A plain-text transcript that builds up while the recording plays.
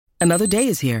Another day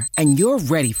is here, and you're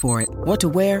ready for it. What to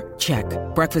wear? Check.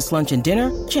 Breakfast, lunch, and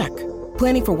dinner? Check.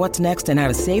 Planning for what's next and how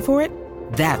to save for it?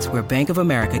 That's where Bank of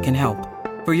America can help.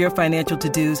 For your financial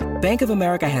to-dos, Bank of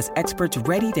America has experts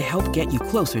ready to help get you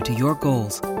closer to your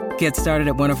goals. Get started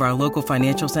at one of our local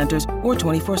financial centers or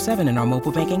 24/7 in our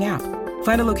mobile banking app.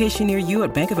 Find a location near you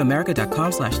at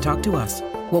bankofamerica.com/talktous.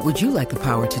 What would you like the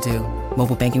power to do?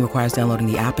 Mobile banking requires downloading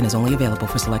the app and is only available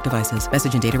for select devices.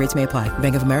 Message and data rates may apply.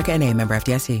 Bank of America N.A., member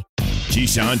FDIC.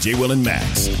 Keyshawn, J. Will, and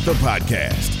Max, the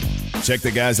podcast. Check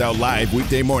the guys out live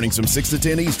weekday mornings from 6 to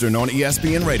 10 Eastern on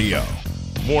ESPN Radio.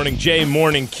 Morning, Jay.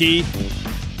 Morning, Key.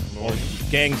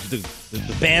 Gang, the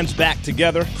band's back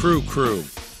together. Crew.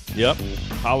 Yep.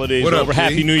 Holidays what over. Up,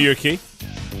 Happy New Year, Key.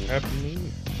 Happy New Year.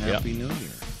 Happy New Year.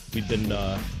 We've been,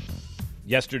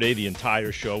 yesterday, the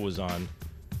entire show was on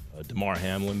Damar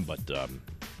Hamlin, but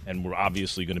and we're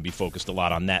obviously going to be focused a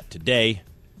lot on that today.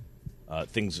 I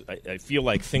feel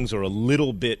like things are a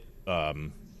little bit, they're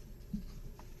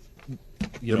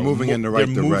moving in the right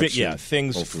direction. Yeah,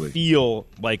 things hopefully feel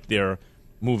like they're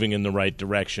moving in the right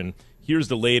direction. Here's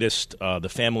the latest. The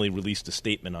family released a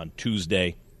statement on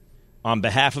Tuesday. On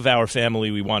behalf of our family,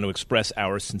 we want to express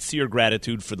our sincere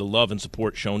gratitude for the love and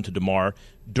support shown to Damar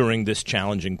during this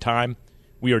challenging time.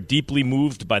 We are deeply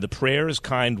moved by the prayers,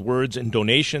 kind words, and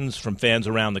donations from fans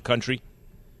around the country.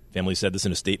 Family said this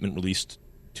in a statement released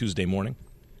Tuesday morning.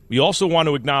 We also want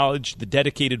to acknowledge the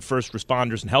dedicated first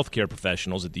responders and healthcare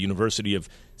professionals at the University of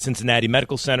Cincinnati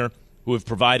Medical Center who have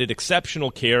provided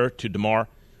exceptional care to Damar.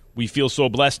 We feel so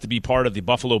blessed to be part of the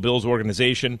Buffalo Bills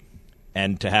organization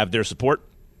and to have their support.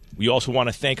 We also want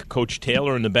to thank Coach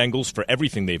Taylor and the Bengals for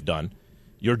everything they've done.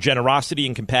 Your generosity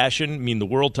and compassion mean the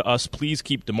world to us. Please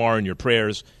keep Damar in your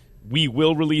prayers. We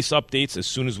will release updates as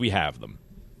soon as we have them.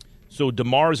 So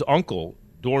Damar's uncle,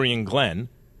 Dorian Glenn,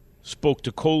 spoke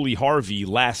to Coley Harvey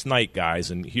last night, guys,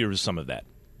 and here's some of that.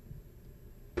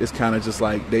 It's kind of just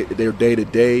like they're day to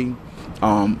day.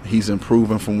 He's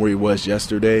improving from where he was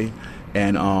yesterday,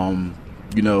 and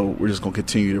we're just going to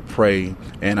continue to pray.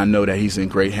 And I know that he's in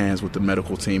great hands with the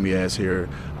medical team he has here.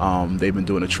 They've been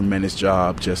doing a tremendous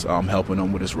job just helping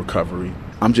him with his recovery.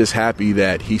 I'm just happy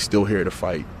that he's still here to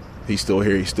fight. He's still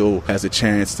here. He still has a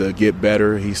chance to get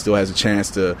better. He still has a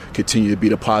chance to continue to be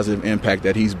the positive impact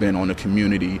that he's been on the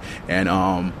community. And,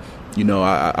 I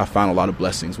found a lot of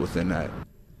blessings within that.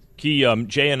 Key,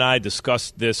 Jay and I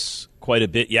discussed this quite a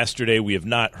bit yesterday. We have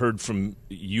not heard from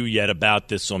you yet about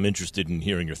this, so I'm interested in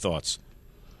hearing your thoughts.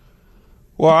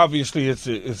 Well, obviously it's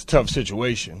a tough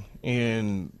situation.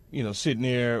 And, sitting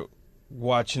there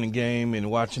watching the game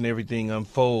and watching everything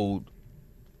unfold,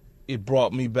 it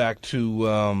brought me back to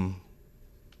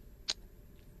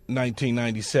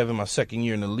 1997, my second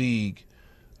year in the league.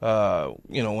 When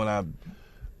I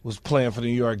was playing for the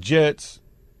New York Jets,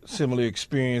 similar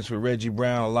experience with Reggie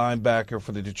Brown, a linebacker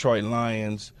for the Detroit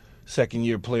Lions,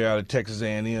 second-year player out of Texas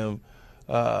A&M.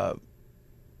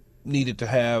 Needed to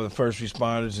have the first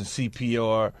responders and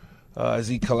CPR as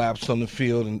he collapsed on the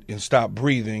field and stopped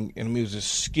breathing. And it was the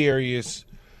scariest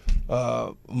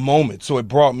moment. So it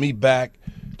brought me back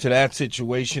to that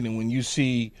situation. And when you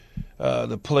see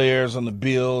the players on the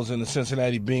Bills and the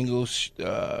Cincinnati Bengals,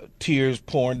 tears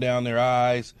pouring down their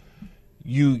eyes,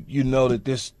 you know that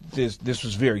this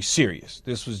was very serious.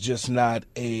 This was just not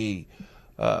a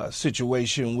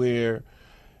situation where,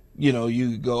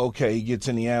 you go, okay, he gets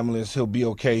in the ambulance, he'll be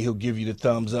okay, he'll give you the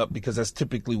thumbs up, because that's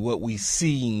typically what we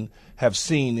have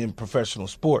seen in professional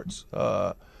sports.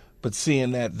 But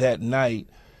seeing that night,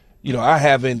 I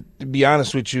haven't, to be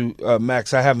honest with you,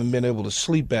 Max, I haven't been able to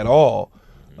sleep at all.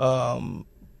 I've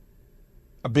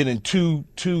been in two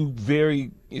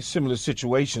very similar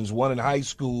situations, one in high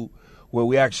school where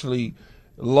we actually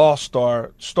lost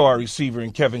our star receiver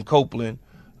in Kevin Copeland,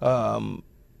 and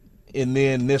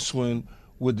then this one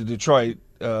with the Detroit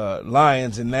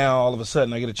Lions, and now all of a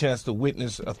sudden I get a chance to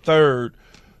witness a third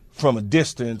from a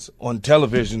distance on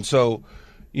television. So,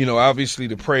 obviously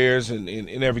the prayers and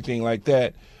everything like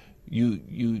that,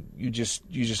 you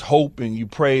just hope and you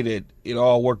pray that it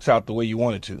all works out the way you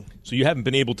want it to. So you haven't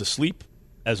been able to sleep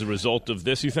as a result of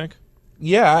this, you think?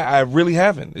 Yeah, I really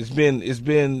haven't. It's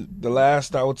been the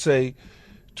last, I would say,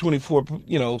 24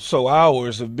 so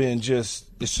hours have been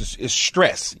it's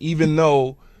stress. Even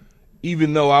though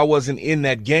I wasn't in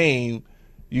that game,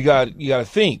 you got to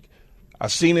think.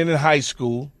 I've seen it in high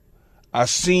school. I've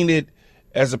seen it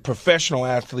as a professional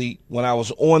athlete when I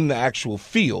was on the actual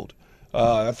field.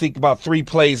 I think about 3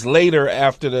 plays later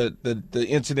after the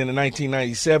incident in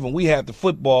 1997, we had the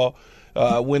football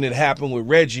when it happened with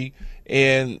Reggie,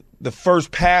 and the first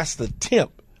pass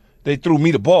attempt, they threw me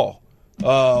the ball.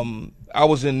 I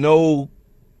was in no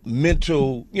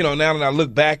mental, now that I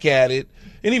look back at it,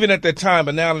 and even at that time,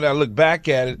 but now that I look back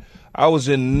at it, I was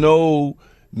in no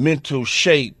mental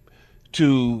shape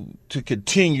to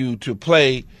continue to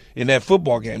play in that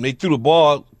football game. They threw the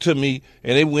ball to me,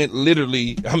 and it went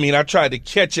literally, I tried to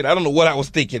catch it. I don't know what I was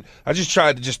thinking. I just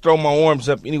tried to just throw my arms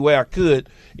up any way I could,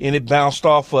 and it bounced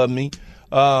off of me.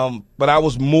 But I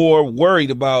was more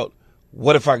worried about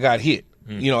what if I got hit.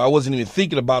 I wasn't even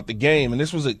thinking about the game, and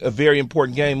this was a very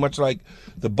important game, much like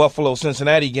the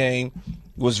Buffalo-Cincinnati game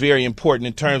was very important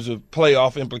in terms of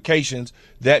playoff implications.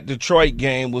 That Detroit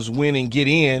game was win and get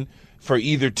in for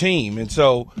either team. And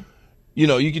so,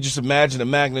 you could just imagine the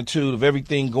magnitude of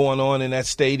everything going on in that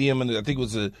stadium. And I think it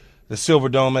was the Silver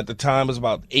Dome at the time. It was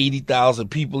about 80,000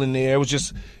 people in there. It was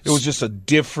just a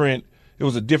different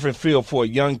feel for a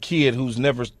young kid who's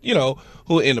never,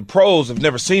 who in the pros have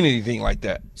never seen anything like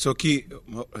that. So, Key,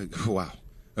 wow.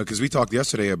 Because we talked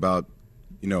yesterday about,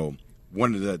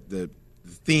 one of the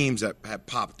themes that had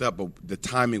popped up, but the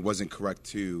timing wasn't correct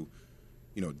to,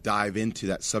 dive into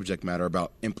that subject matter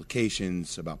about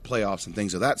implications, about playoffs and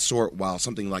things of that sort while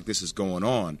something like this is going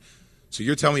on. So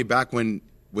you're telling me back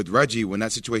with Reggie, when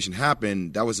that situation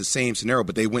happened, that was the same scenario,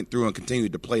 but they went through and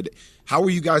continued to play. How were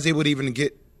you guys able to even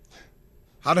get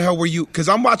 – how the hell were you – because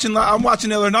I'm watching the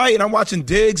other night, and I'm watching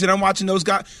Diggs, and I'm watching those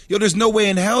guys. There's no way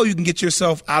in hell you can get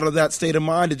yourself out of that state of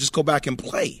mind to just go back and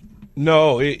play.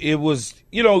 No, it was,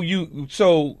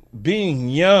 so being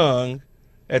young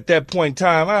at that point in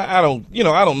time, I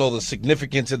don't know the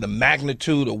significance and the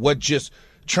magnitude of what just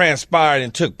transpired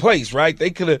and took place, right? They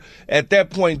could have, at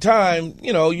that point in time,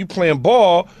 you playing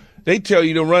ball, they tell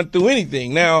you to run through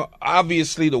anything. Now,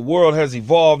 obviously, the world has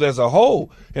evolved as a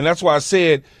whole, and that's why I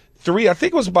said I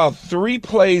think it was about 3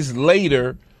 plays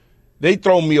later, they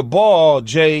throw me a ball,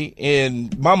 Jay,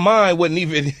 and my mind wasn't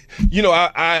even,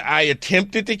 I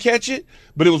attempted to catch it,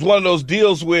 but it was one of those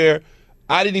deals where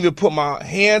I didn't even put my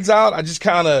hands out. I just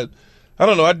kind of,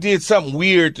 I did something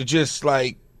weird to just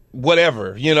like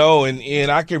whatever,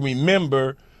 and I can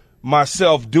remember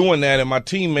myself doing that and my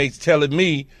teammates telling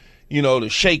me, to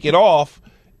shake it off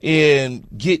and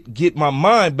get my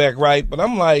mind back right. But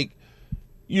I'm like,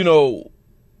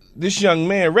 this young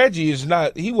man, Reggie,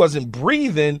 he wasn't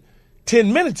breathing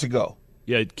 10 minutes ago.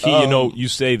 Yeah, Key, you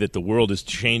say that the world has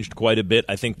changed quite a bit.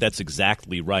 I think that's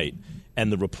exactly right.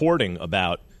 And the reporting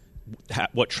about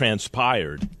what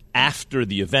transpired after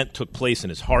the event took place and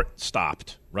his heart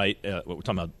stopped, right? We're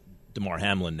talking about Damar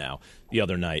Hamlin now, the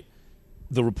other night.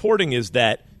 The reporting is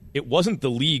that it wasn't the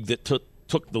league that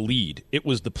took the lead. It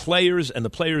was the players and the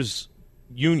players'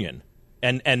 union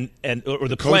or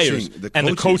the players and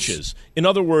the coaches. In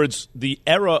other words, the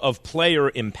era of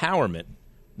player empowerment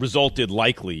resulted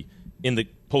likely in the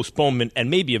postponement and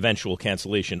maybe eventual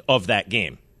cancellation of that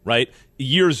game, right?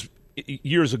 Years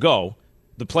ago,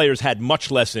 the players had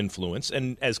much less influence,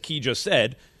 and as Key just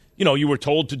said, you were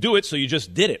told to do it, so you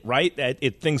just did it, right?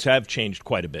 Things have changed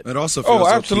quite a bit. It also feels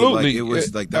absolutely. It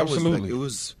was like that absolutely.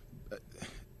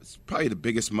 It's probably the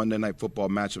biggest Monday Night Football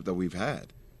matchup that we've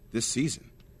had this season,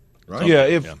 right? Yeah,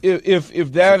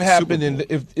 if that happened and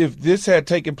if this had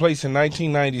taken place in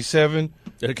 1997,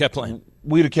 they'd have kept playing.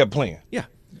 We'd have kept playing. Yeah,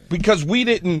 because we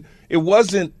didn't. It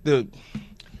wasn't the.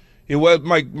 It was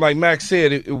like Max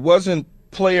said. It wasn't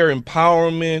player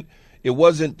empowerment. It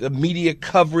wasn't the media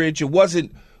coverage. It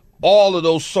wasn't all of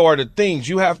those sort of things.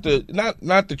 You have to not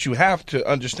that you have to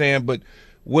understand, but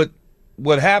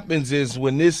what happens is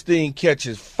when this thing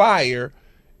catches fire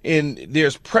and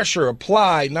there's pressure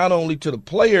applied not only to the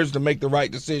players to make the right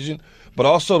decision, but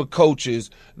also the coaches,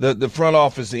 the front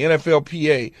office, the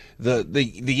NFLPA, the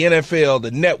NFL,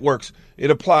 the networks.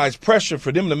 It applies pressure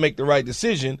for them to make the right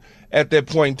decision at that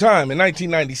point in time. In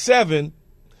 1997,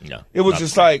 it was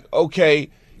just like, okay,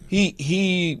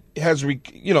 he has,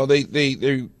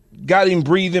 they got him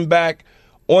breathing back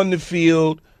on the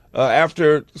field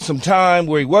after some time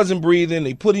where he wasn't breathing.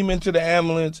 They put him into the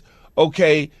ambulance.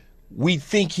 Okay, we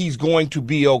think he's going to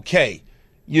be okay,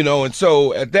 and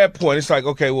so at that point it's like,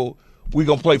 okay, well, we're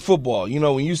going to play football.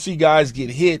 When you see guys get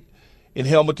hit in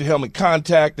helmet-to-helmet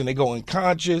contact and they go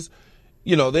unconscious,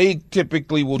 they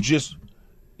typically will just,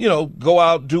 go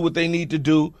out, do what they need to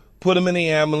do, put them in the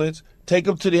ambulance, take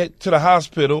them to the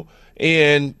hospital,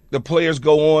 and the players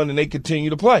go on and they continue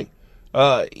to play.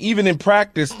 Even in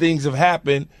practice, things have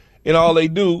happened, and all they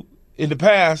do in the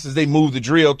past is they move the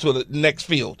drill to the next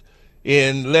field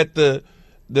and let the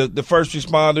first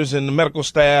responders and the medical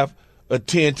staff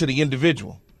attend to the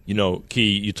individual.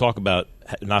 Key, you talk about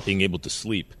not being able to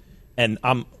sleep, and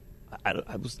I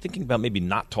was thinking about maybe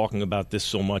not talking about this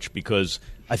so much because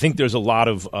I think there's a lot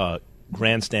of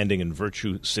grandstanding and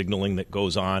virtue signaling that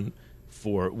goes on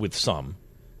with some.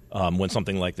 when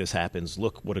something like this happens.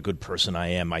 Look what a good person I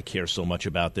am. I care so much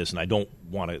about this, and I don't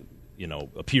want to,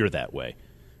 appear that way.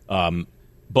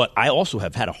 But I also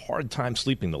have had a hard time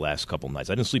sleeping the last couple nights.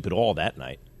 I didn't sleep at all that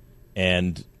night.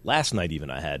 And last night even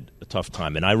I had a tough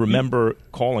time. And I remember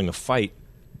calling a fight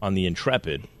on the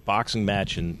Intrepid, boxing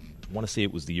match, and I want to say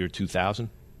it was the year 2000.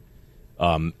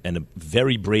 And a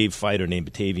very brave fighter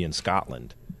named Batavian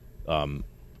Scotland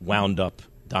wound up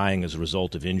dying as a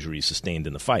result of injuries sustained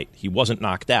in the fight. He wasn't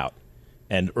knocked out.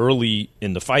 And early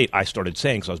in the fight, I started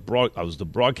saying, because I was the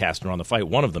broadcaster on the fight,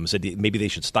 one of them said maybe they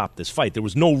should stop this fight. There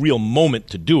was no real moment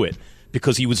to do it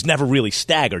because he was never really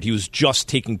staggered. He was just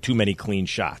taking too many clean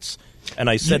shots. And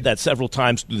I said that several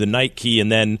times through the night, Key,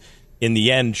 and then in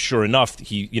the end, sure enough,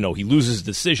 he loses his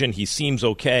decision. He seems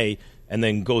okay, and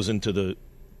then goes into the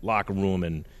locker room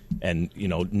and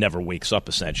never wakes up,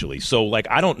 essentially. So,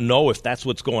 I don't know if that's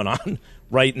what's going on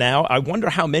right now. I wonder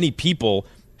how many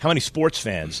sports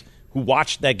fans who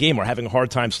watched that game are having a hard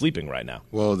time sleeping right now.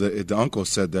 Well, the uncle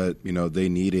said that he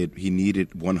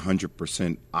needed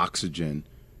 100% oxygen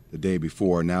the day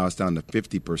before. Now it's down to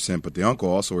 50%. But the uncle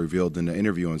also revealed in the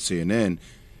interview on CNN,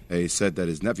 he said that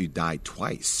his nephew died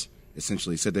twice.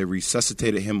 Essentially, he said they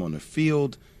resuscitated him on the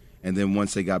field, and then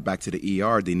once they got back to the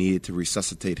ER, they needed to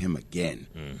resuscitate him again.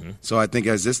 Mm-hmm. So I think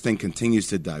as this thing continues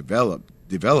to develop,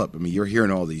 I mean, you're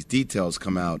hearing all these details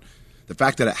come out. The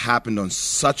fact that it happened on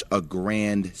such a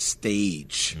grand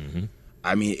stage, mm-hmm.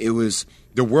 I mean,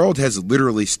 the world has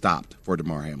literally stopped for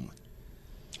Damar Hamlin.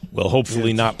 Well,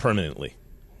 hopefully not permanently.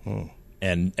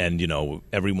 And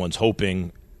everyone's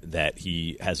hoping that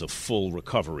he has a full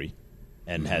recovery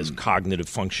and mm-hmm. has cognitive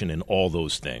function and all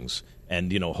those things.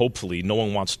 And, hopefully no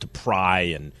one wants to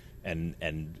pry and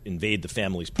invade the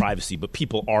family's privacy, but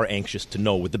people are anxious to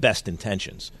know, with the best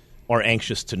intentions, are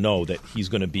anxious to know that he's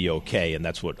going to be okay, and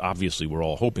that's what obviously we're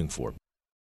all hoping for.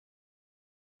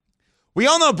 We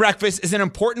all know breakfast is an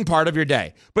important part of your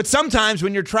day, but sometimes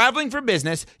when you're traveling for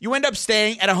business, you end up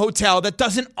staying at a hotel that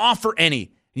doesn't offer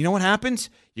any. You know what happens?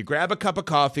 You grab a cup of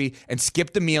coffee and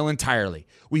skip the meal entirely.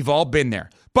 We've all been there.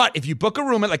 But if you book a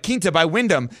room at La Quinta by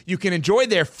Wyndham, you can enjoy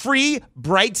their free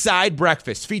Bright Side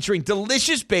breakfast featuring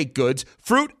delicious baked goods,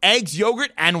 fruit, eggs,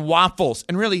 yogurt, and waffles.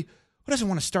 And really, who doesn't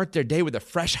want to start their day with a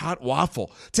fresh, hot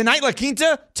waffle? Tonight, La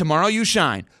Quinta, tomorrow you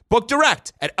shine. Book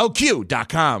direct at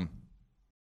LQ.com.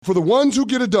 For the ones who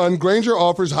get it done, Grainger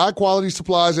offers high-quality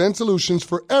supplies and solutions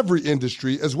for every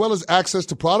industry, as well as access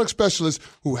to product specialists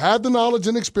who have the knowledge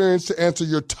and experience to answer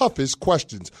your toughest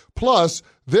questions. Plus,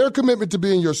 their commitment to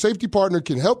being your safety partner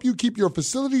can help you keep your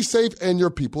facility safe and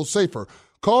your people safer.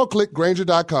 Call, click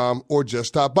Grainger.com, or just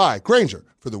stop by. Grainger,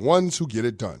 for the ones who get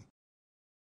it done.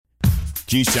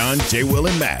 Keyshawn, J. Will,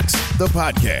 and Max, the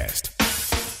podcast.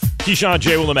 Keyshawn,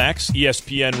 J. Will, and Max,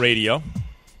 ESPN Radio.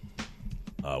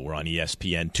 We're on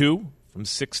ESPN2 from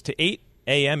 6 to 8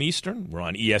 a.m. Eastern. We're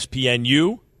on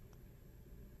ESPNU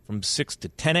from 6 to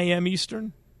 10 a.m.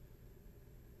 Eastern.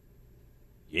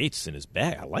 Yates in his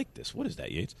bag. I like this. What is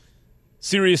that, Yates?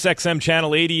 Sirius XM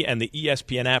Channel 80 and the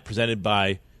ESPN app presented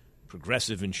by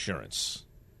Progressive Insurance.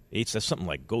 Yates, that's something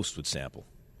like Ghost would sample,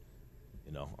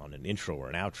 on an intro or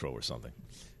an outro or something.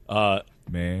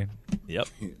 Man. Yep.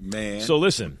 Man. So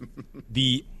listen,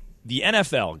 the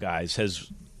NFL, guys,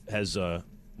 has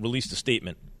released a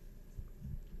statement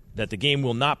that the game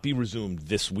will not be resumed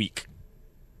this week.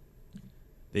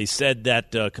 They said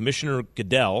that Commissioner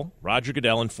Roger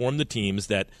Goodell, informed the teams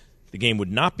that the game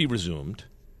would not be resumed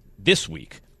this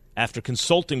week after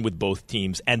consulting with both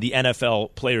teams and the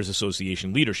NFL Players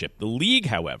Association leadership. The league,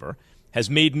 however,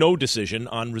 has made no decision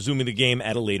on resuming the game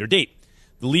at a later date.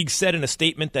 The league said in a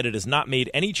statement that it has not made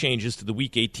any changes to the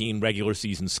Week 18 regular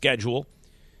season schedule.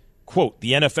 Quote,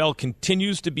 the NFL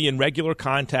continues to be in regular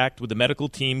contact with the medical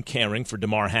team caring for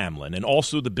Damar Hamlin and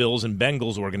also the Bills and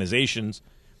Bengals organizations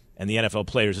and the NFL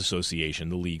Players Association,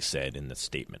 the league said in the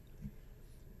statement.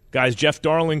 Guys, Jeff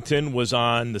Darlington was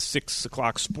on the 6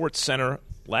 o'clock Sports Center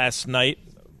last night,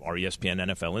 our ESPN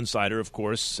NFL insider, of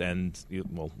course, and,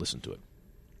 well, listen to it.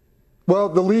 Well,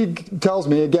 the league tells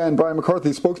me, again, Brian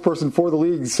McCarthy, spokesperson for the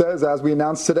league, says, as we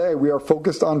announced today, we are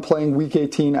focused on playing Week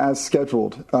 18 as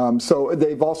scheduled. So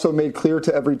they've also made clear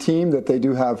to every team that they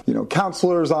do have,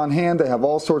 counselors on hand. They have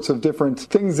all sorts of different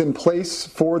things in place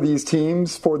for these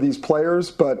teams, for these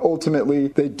players. But ultimately,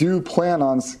 they do plan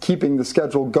on keeping the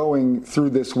schedule going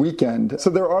through this weekend. So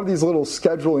there are these little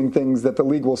scheduling things that the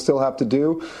league will still have to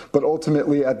do. But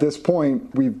ultimately, at this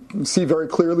point, we see very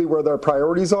clearly where their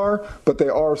priorities are, but they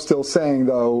are still saying,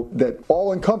 though, that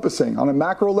all-encompassing, on a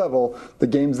macro level, the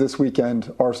games this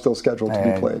weekend are still scheduled to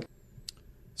be played.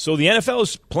 So the NFL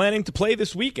is planning to play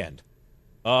this weekend.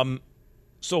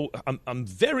 So I'm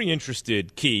very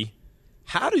interested, Key.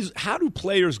 How do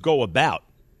players go about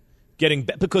getting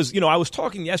because I was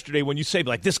talking yesterday when you say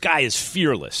like this guy is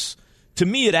fearless. To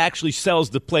me, it actually sells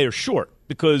the player short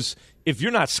because if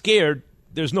you're not scared,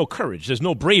 there's no courage, there's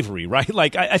no bravery, right?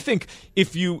 Like I think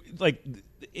if you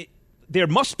there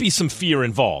must be some fear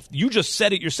involved. You just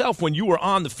said it yourself when you were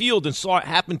on the field and saw it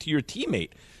happen to your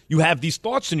teammate. You have these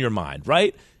thoughts in your mind,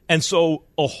 right? And so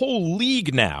a whole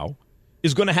league now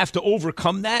is going to have to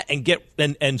overcome that and get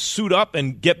and suit up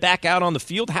and get back out on the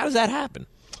field. How does that happen?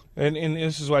 And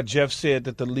this is why Jeff said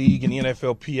that the league and the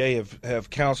NFLPA have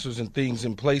counselors and things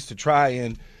in place to try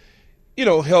and,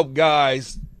 help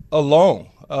guys along.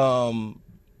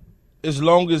 As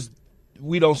long as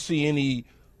we don't see any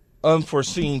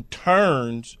unforeseen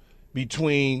turns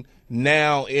between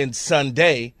now and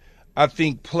Sunday, I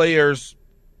think players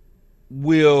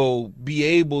will be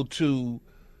able to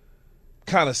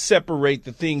kind of separate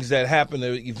the things that happen,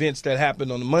 the events that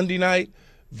happened on the Monday night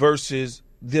versus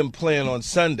them playing on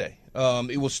Sunday.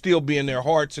 It will still be in their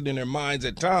hearts and in their minds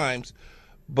at times,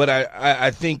 but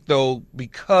I think, though,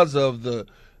 because of the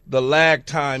lag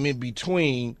time in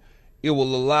between, it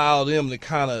will allow them to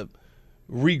kind of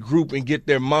regroup and get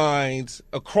their minds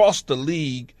across the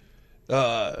league,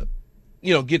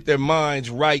 get their minds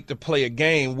right to play a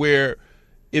game where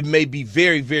it may be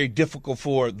very, very difficult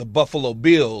for the Buffalo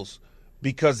Bills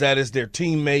because that is their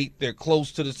teammate. They're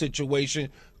close to the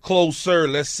situation, closer,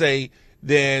 let's say,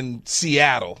 than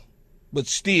Seattle. But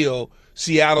still,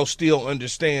 Seattle still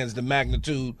understands the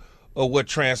magnitude of what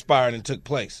transpired and took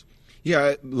place.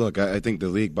 Yeah, look, I think the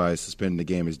league, by suspending the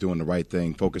game, is doing the right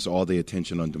thing. Focus all the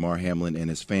attention on Damar Hamlin and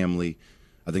his family.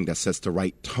 I think that sets the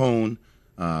right tone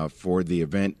for the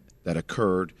event that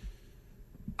occurred.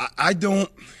 I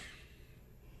don't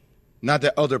 – not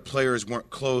that other players weren't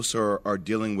close or are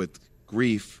dealing with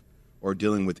grief or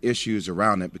dealing with issues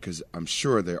around it, because I'm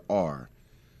sure there are.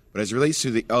 But as it relates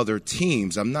to the other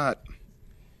teams, I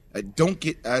don't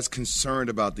get as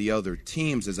concerned about the other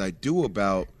teams as I do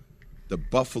about the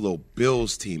Buffalo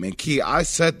Bills team. And, Key, I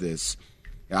said this.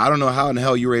 I don't know how in the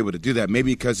hell you were able to do that.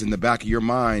 Maybe because in the back of your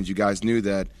minds you guys knew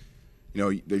that, their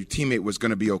teammate was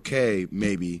going to be okay,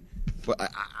 maybe.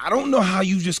 But I don't know how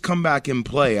you just come back and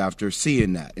play after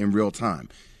seeing that in real time.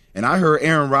 And I heard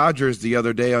Aaron Rodgers the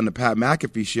other day on the Pat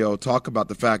McAfee show talk about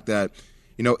the fact that,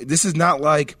 this is not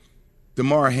like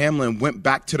Damar Hamlin went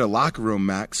back to the locker room,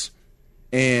 Max,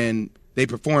 and they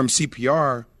performed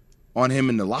CPR on him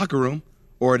in the locker room,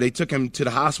 or they took him to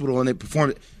the hospital and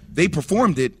they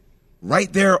performed it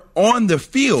right there on the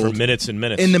field. For minutes and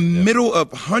minutes. In the middle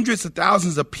of hundreds of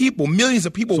thousands of people, millions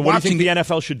of people watching. So what do you think the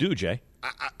NFL should do, Jay?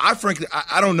 I frankly,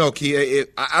 I don't know, Key.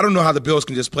 I don't know how the Bills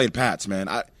can just play the Pats, man.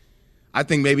 I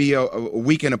think maybe a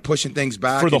weekend of pushing things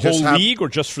back. For the whole league or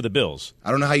just for the Bills?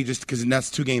 I don't know how you just – because that's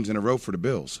 2 games in a row for the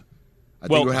Bills. I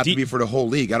think it would have to be for the whole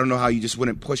league. I don't know how you just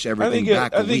wouldn't push everything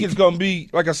back a week. I think it's going to be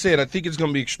 – like I said, I think it's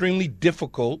going to be extremely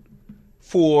difficult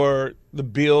for the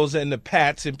Bills and the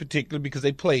Pats in particular because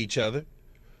they play each other.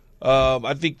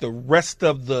 I think the rest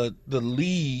of the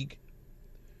league,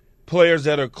 players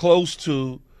that are close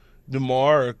to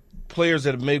Damar, or players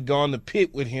that have maybe gone to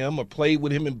pit with him or played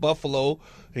with him in Buffalo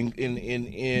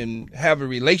and have a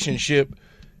relationship,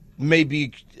 may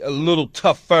be a little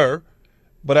tougher.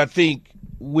 But I think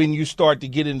when you start to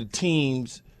get into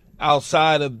teams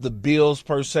outside of the Bills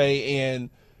per se and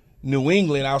New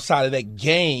England, outside of that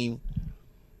game,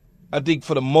 I think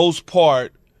for the most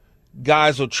part,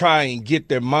 guys will try and get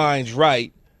their minds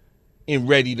right and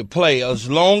ready to play, as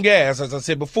long as I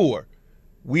said before,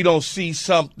 we don't see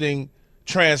something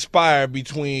transpire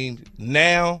between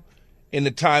now and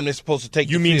the time they're supposed to take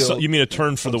the field. You mean a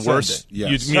turn for the worse?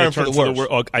 Yes. You mean a turn for the worse?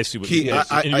 Oh, I see what you mean.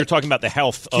 And you're talking about the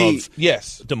health of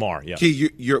Damar. Yeah. Key,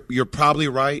 you're probably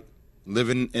right,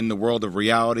 living in the world of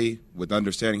reality with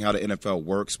understanding how the NFL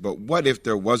works. But what if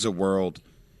there was a world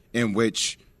in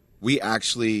which we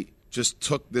actually just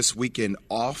took this weekend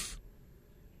off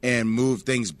and moved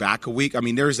things back a week? I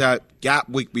mean, there's that gap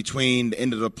week between the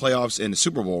end of the playoffs and the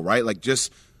Super Bowl, right? Like,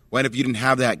 just what if you didn't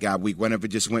have that gap week? What if it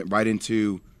just went right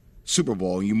into Super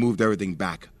Bowl and you moved everything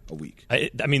back a week? I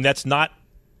mean, that's not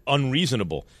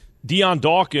unreasonable. Deion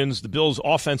Dawkins, the Bills'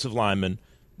 offensive lineman,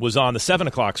 was on the 7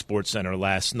 o'clock Sports Center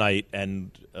last night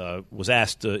and was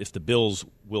asked if the Bills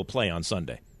will play on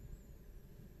Sunday.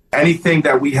 Anything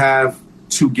that we have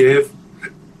to give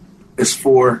is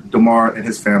for Damar and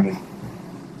his family.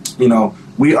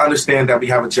 We understand that we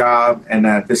have a job and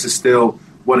that this is still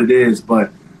what it is,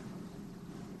 but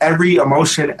every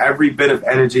emotion, every bit of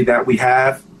energy that we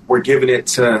have, we're giving it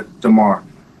to Damar.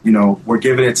 we're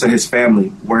giving it to his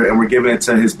family, we're giving it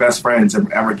to his best friends, and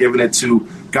we're giving it to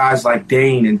guys like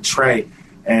Dane and Trey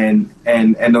and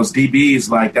those DBs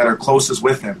like that are closest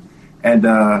with him, and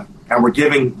we're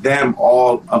giving them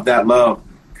all of that love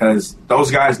because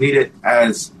those guys need it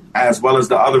as well as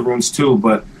the other rooms too.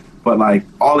 But like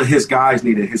all of his guys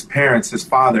need it, his parents, his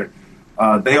father,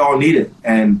 they all need it,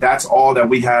 and that's all that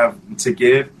we have to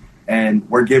give, and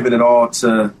we're giving it all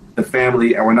to the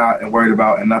family, and we're not worried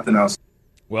about nothing else.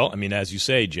 Well, I mean, as you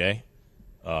say, Jay,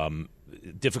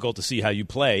 difficult to see how you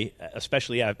play,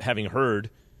 especially having heard,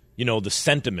 the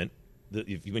sentiment.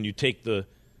 When you take the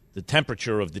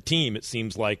temperature of the team, it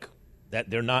seems like that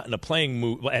they're not in a playing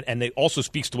mood. And it also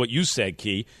speaks to what you said,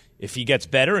 Key. If he gets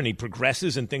better and he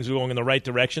progresses and things are going in the right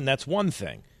direction, that's one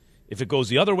thing. If it goes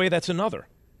the other way, that's another.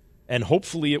 And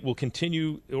hopefully it will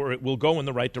continue or it will go in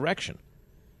the right direction.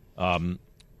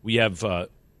 We have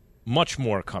much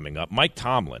more coming up. Mike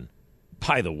Tomlin.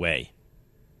 By the way,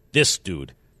 this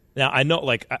dude. Now, I know,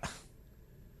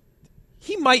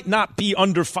 he might not be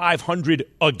under 500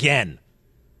 again.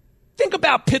 Think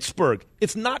about Pittsburgh.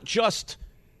 It's not just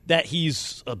that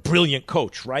he's a brilliant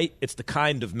coach, right? It's the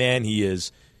kind of man he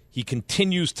is. He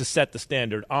continues to set the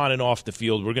standard on and off the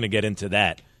field. We're going to get into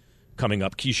that coming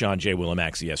up. Keyshawn, J.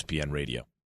 Willimax, ESPN Radio.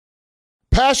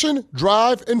 Passion,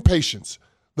 drive, and patience.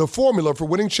 The formula for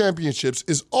winning championships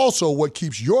is also what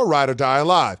keeps your ride or die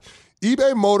alive.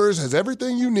 eBay Motors has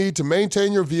everything you need to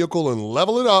maintain your vehicle and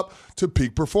level it up to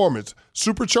peak performance.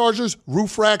 Superchargers,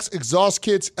 roof racks, exhaust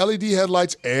kits, LED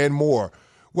headlights, and more.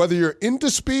 Whether you're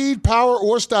into speed, power,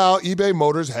 or style, eBay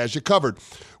Motors has you covered.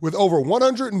 With over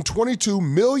 122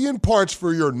 million parts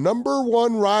for your number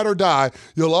one ride or die,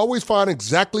 you'll always find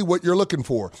exactly what you're looking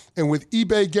for. And with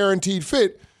eBay Guaranteed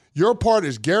Fit, your part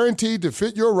is guaranteed to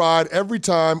fit your ride every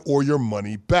time or your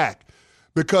money back.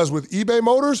 Because with eBay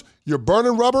Motors, you're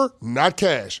burning rubber, not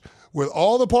cash. With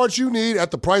all the parts you need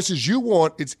at the prices you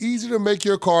want, it's easy to make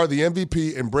your car the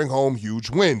MVP and bring home huge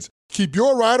wins. Keep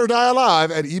your ride or die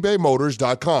alive at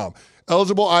ebaymotors.com.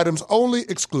 Eligible items only.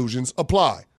 Exclusions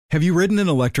apply. Have you ridden an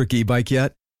electric e-bike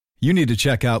yet? You need to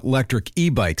check out Electric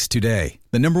E-Bikes today,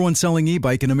 the #1 selling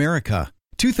e-bike in America.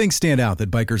 Two things stand out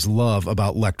that bikers love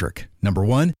about Electric. Number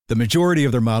one, the majority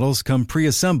of their models come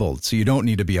pre-assembled, so you don't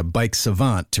need to be a bike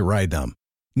savant to ride them.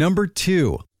 Number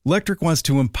two, Electric wants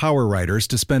to empower riders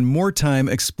to spend more time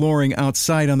exploring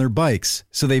outside on their bikes,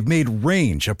 so they've made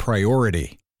range a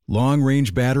priority.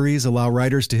 Long-range batteries allow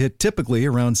riders to hit typically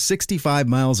around 65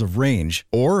 miles of range,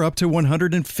 or up to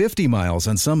 150 miles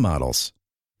on some models.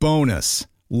 Bonus,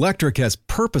 Electric has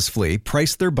purposefully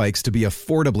priced their bikes to be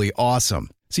affordably awesome,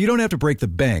 so you don't have to break the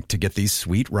bank to get these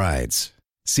sweet rides.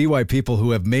 See why people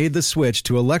who have made the switch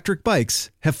to electric bikes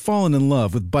have fallen in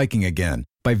love with biking again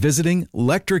by visiting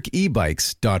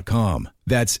electricebikes.com.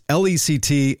 That's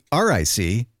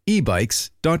LECTRIC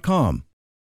ebikes.com.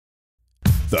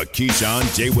 The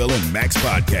Keyshawn, J. Will, and Max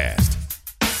podcast.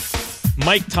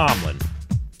 Mike Tomlin.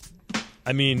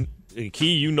 I mean,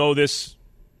 Key, you know this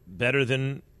better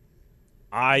than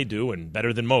I do and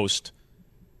better than most.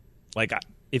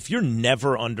 If you're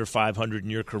never under 500 in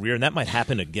your career, and that might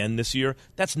happen again this year,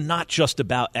 that's not just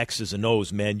about X's and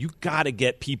O's, man. You got to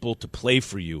get people to play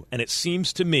for you. And it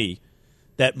seems to me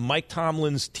that Mike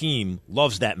Tomlin's team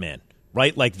loves that man,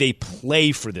 right? Like they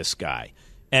play for this guy.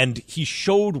 And he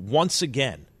showed once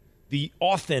again the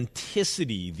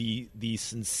authenticity, the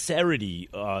sincerity,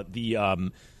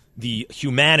 the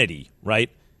humanity, right?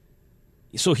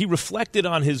 So he reflected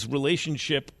on his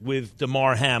relationship with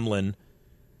Damar Hamlin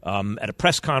at a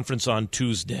press conference on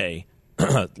Tuesday.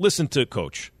 Listen to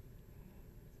Coach.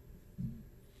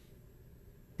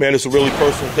 Man, it's a really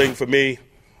personal thing for me,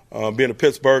 being a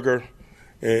Pittsburgher,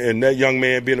 and that young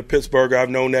man being a Pittsburgher. I've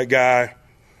known that guy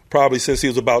probably since he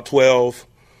was about 12.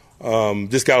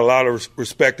 Just got a lot of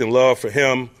respect and love for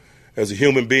him as a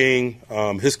human being,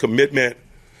 his commitment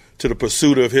to the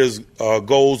pursuit of his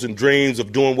goals and dreams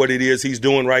of doing what it is he's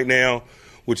doing right now,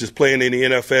 which is playing in the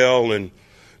NFL, and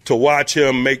to watch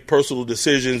him make personal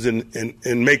decisions and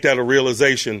make that a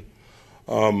realization.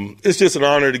 It's just an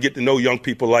honor to get to know young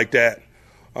people like that.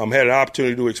 Had an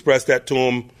opportunity to express that to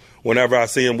him whenever I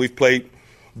see him. We've played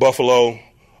Buffalo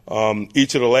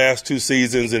each of the last 2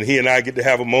 seasons, and he and I get to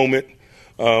have a moment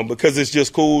because it's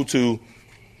just cool to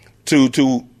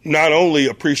not only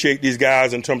appreciate these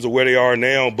guys in terms of where they are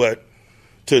now, but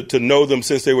to know them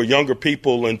since they were younger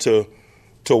people, and to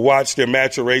watch their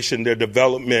maturation, their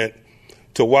development,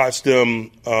 to watch them,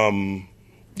 earn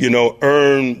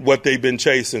what they've been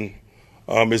chasing.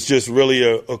 It's just really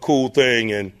a cool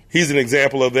thing, and he's an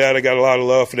example of that. I got a lot of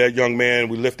love for that young man.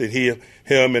 We lifted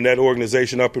him and that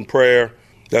organization up in prayer.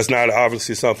 that's not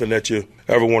obviously something that you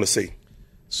ever want to see.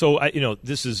 So,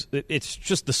 it's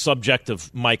just the subject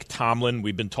of Mike Tomlin.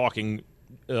 We've been talking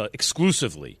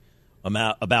exclusively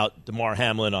about Damar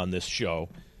Hamlin on this show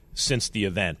since the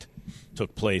event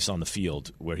took place on the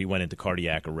field where he went into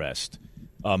cardiac arrest.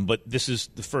 But this is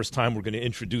the first time we're going to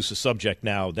introduce a subject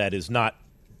now that is not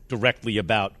directly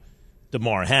about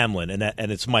Damar Hamlin,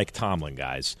 and it's Mike Tomlin,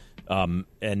 guys.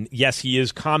 And yes, he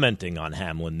is commenting on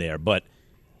Hamlin there, but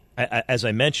as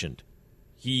I mentioned,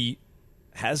 he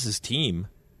has his team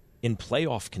in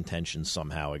playoff contention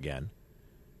somehow again.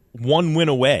 One win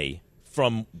away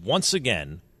from, once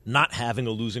again, not having a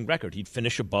losing record. He'd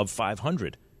finish above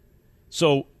 500.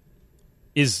 So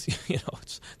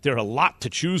there are a lot to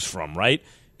choose from, right?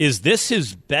 Is this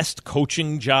his best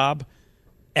coaching job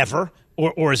ever?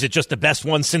 Or is it just the best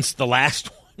one since the last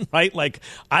one, right? Like,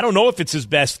 I don't know if it's his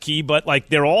best, Key, but, like,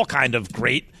 they're all kind of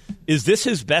great. Is this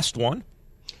his best one?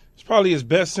 It's probably his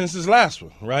best since his last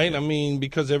one, right? I mean,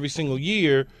 because every single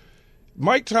year,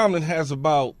 Mike Tomlin has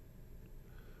about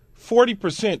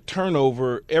 40%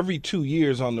 turnover every 2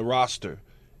 years on the roster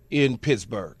in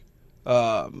Pittsburgh.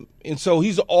 And so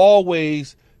he's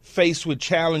always faced with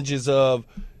challenges of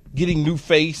getting new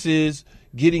faces,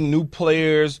 getting new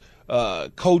players,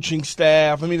 coaching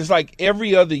staff. I mean, it's like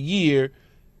every other year,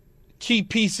 key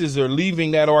pieces are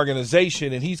leaving that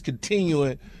organization, and he's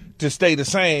continuing to stay the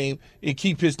same and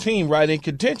keep his team right in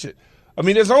contention. I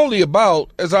mean, there's only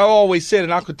about, as I always said,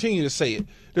 and I'll continue to say it,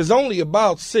 there's only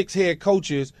about 6 head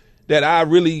coaches that I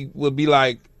really would be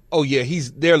like, oh, yeah,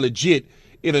 they're legit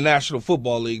in the National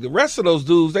Football League. The rest of those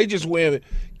dudes, they just wear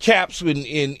caps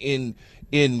in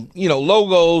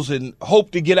logos and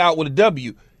hope to get out with a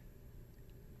W.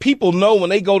 People know when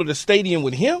they go to the stadium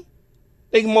with him,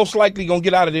 they most likely going to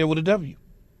get out of there with a W.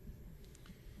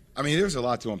 I mean, there's a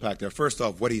lot to unpack there. First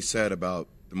off, what he said about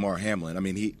Damar Hamlin. I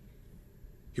mean, he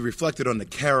reflected on the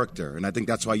character, and I think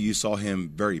that's why you saw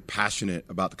him very passionate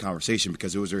about the conversation,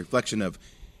 because it was a reflection of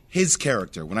his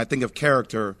character. When I think of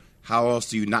character, how else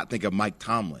do you not think of Mike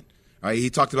Tomlin? Right? He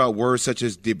talked about words such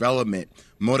as development,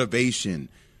 motivation,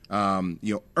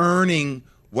 earning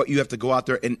what you have to go out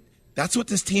there. And that's what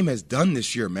this team has done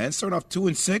this year, man. Starting off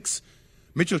 2-6,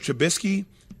 Mitchell Trubisky,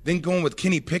 then going with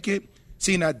Kenny Pickett,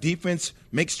 seeing that defense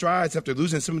make strides after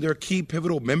losing some of their key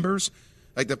pivotal members.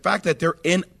 Like, the fact that they're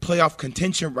in playoff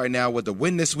contention right now with the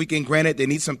win this weekend, granted, they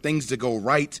need some things to go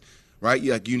right?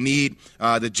 Like, you need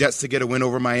the Jets to get a win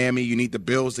over Miami. You need the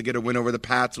Bills to get a win over the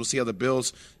Pats. We'll see how the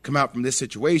Bills come out from this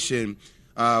situation.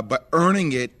 But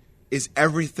earning it is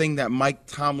everything that Mike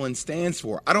Tomlin stands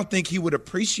for. I don't think he would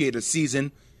appreciate a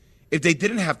season if they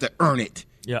didn't have to earn it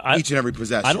each and every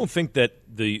possession. I don't think that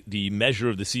the measure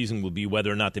of the season will be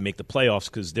whether or not they make the playoffs,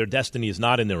 because their destiny is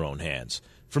not in their own hands.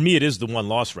 For me, it is the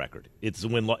one-loss record. It's the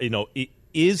win.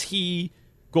 Is he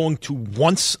going to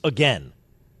once again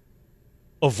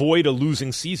avoid a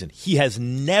losing season? He has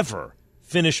never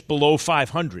finished below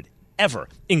 500 ever.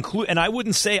 And I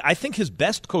wouldn't say. I think his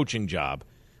best coaching job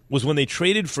was when they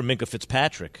traded for Minkah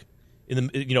Fitzpatrick in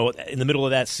the middle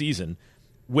of that season,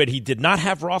 when he did not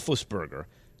have Roethlisberger,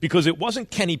 because it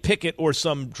wasn't Kenny Pickett or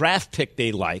some draft pick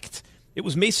they liked. It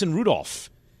was Mason Rudolph.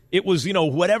 It was,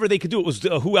 whatever they could do. It was,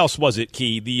 who else was it,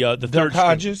 Key? The third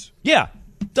Hodges? Yeah,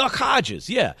 Duck Hodges,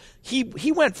 yeah.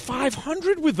 He went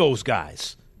 500 with those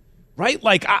guys, right?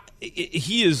 Like,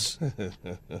 he is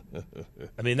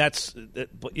 – I mean, that's –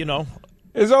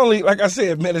 It's only, like I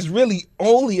said, man, it's really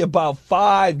only about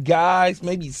 5 guys,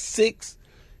 maybe 6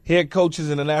 head coaches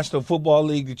in the National Football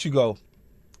League that you go,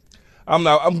 I'm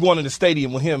going to the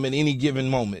stadium with him in any given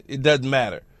moment. It doesn't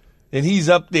matter. And he's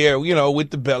up there,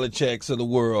 with the Belichicks of the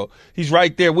world. He's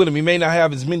right there with him. He may not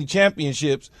have as many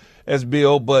championships as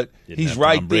Bill, but he's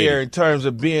right there in terms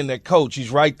of being that coach.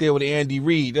 He's right there with Andy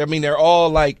Reid. I mean, they're all,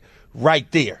 like, right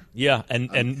there. Yeah,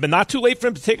 but not too late for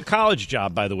him to take a college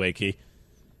job, by the way, Key.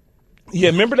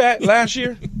 Yeah, remember that last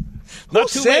year? Not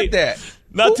too late. That?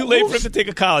 Not too late for him to take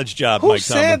a college job, Mike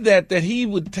Tomlin. Who said that he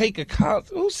would take a college?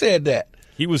 Who said that?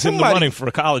 He was in the running for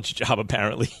a college job,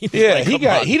 apparently. He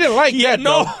didn't like that.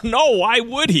 No, why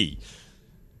would he?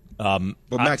 But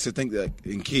Max, I think that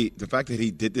in Key, the fact that he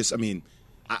did this, I mean,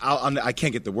 I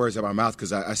can't get the words out of my mouth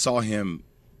because I saw him,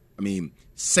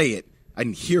 say it. I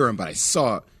didn't hear him, but I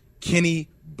saw it. Kenny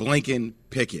Blinken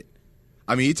Pickett.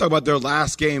 I mean, you talk about their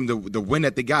last game, the win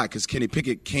that they got, because Kenny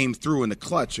Pickett came through in the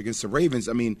clutch against the Ravens.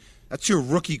 I mean, that's your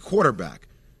rookie quarterback.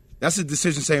 That's a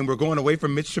decision saying we're going away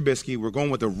from Mitch Trubisky. We're going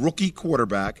with a rookie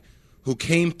quarterback who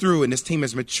came through, and this team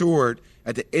has matured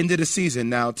at the end of the season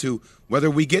now to whether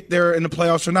we get there in the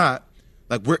playoffs or not,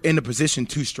 like, we're in a position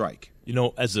to strike.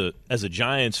 As a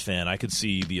Giants fan, I could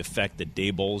see the effect that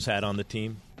Daboll's had on the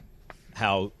team.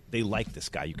 how they like this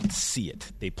guy. You can see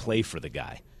it. They play for the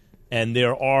guy. And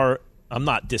I'm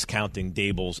not discounting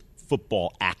Daboll's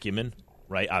football acumen,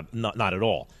 right? Not at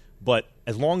all. But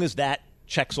as long as that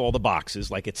checks all the boxes,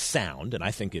 like it's sound, and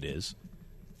I think it is,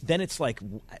 then it's like,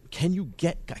 can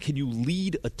you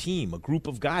lead a team, a group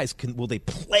of guys? Will they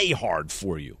play hard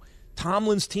for you?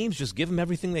 Tomlin's teams just give them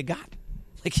everything they got.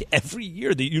 Like every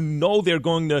year, they're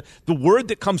going to. The word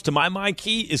that comes to my mind,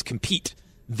 Key, is compete.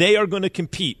 They are going to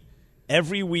compete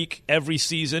every week, every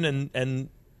season, and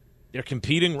they're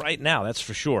competing right now. That's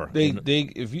for sure.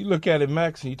 If you look at it,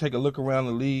 Max, and you take a look around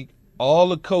the league, all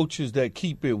the coaches that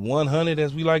keep it 100,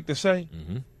 as we like to say,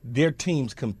 their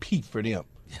teams compete for them.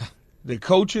 Yeah. The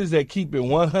coaches that keep it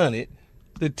 100,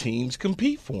 the teams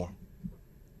compete for them.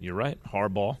 You're right.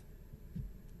 Harbaugh.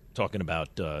 Talking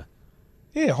about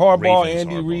Harbaugh, Ravens,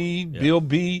 Andy Reid, yeah. Bill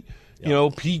B,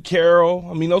 Pete Carroll.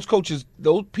 I mean, those coaches,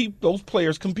 those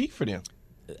players compete for them.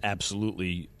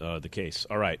 Absolutely the case.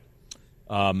 All right.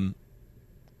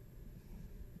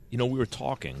 We were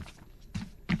talking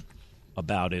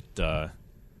about it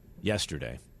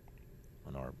yesterday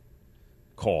on our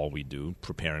call we do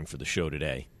preparing for the show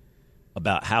today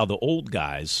about how the old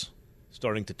guys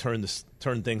starting to turn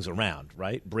things around,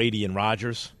 right? Brady and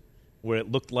Rodgers, where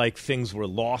it looked like things were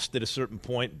lost at a certain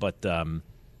point, but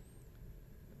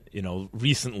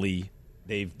recently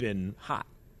they've been hot.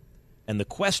 And the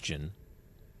question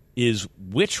is,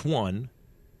 which one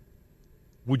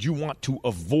would you want to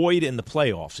avoid in the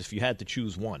playoffs if you had to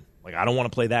choose one? Like, I don't want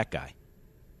to play that guy.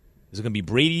 Is it going to be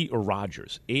Brady or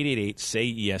Rodgers?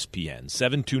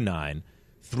 888-SAY-ESPN,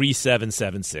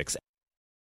 729-3776.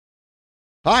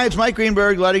 Hi, it's Mike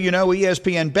Greenberg letting you know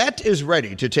ESPN Bet is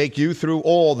ready to take you through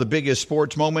all the biggest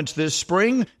sports moments this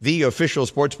spring. The official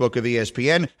sportsbook of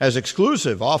ESPN has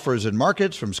exclusive offers and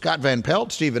markets from Scott Van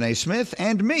Pelt, Stephen A. Smith,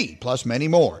 and me, plus many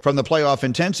more. From the playoff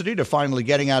intensity to finally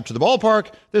getting out to the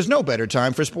ballpark, there's no better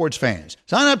time for sports fans.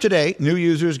 Sign up today. New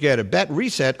users get a bet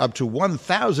reset up to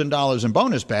 $1,000 in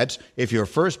bonus bets if your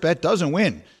first bet doesn't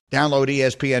win. Download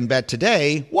ESPN Bet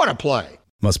today. What a play.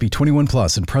 Must be 21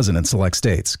 plus and present in select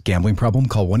states. Gambling problem?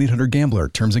 Call 1-800-GAMBLER.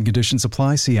 Terms and conditions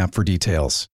apply. See app for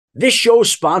details. This show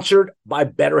is sponsored by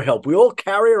BetterHelp. We all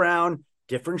carry around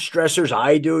different stressors.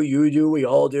 I do, you do, we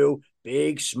all do,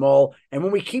 big, small. And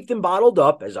when we keep them bottled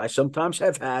up, as I sometimes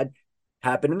have had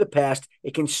happen in the past,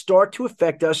 it can start to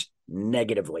affect us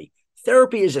negatively.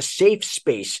 Therapy is a safe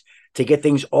space to get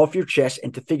things off your chest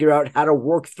and to figure out how to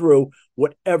work through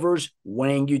whatever's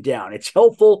weighing you down. It's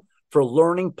helpful for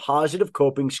learning positive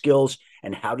coping skills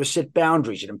and how to set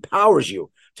boundaries. It empowers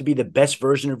you to be the best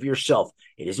version of yourself.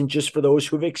 It isn't just for those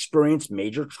who have experienced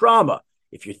major trauma.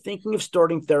 If you're thinking of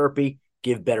starting therapy,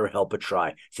 give BetterHelp a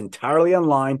try. It's entirely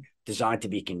online, designed to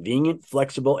be convenient,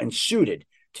 flexible, and suited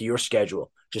to your schedule.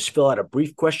 Just fill out a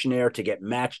brief questionnaire to get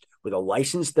matched with a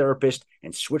licensed therapist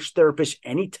and switch therapists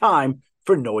anytime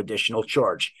for no additional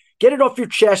charge. Get it off your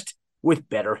chest with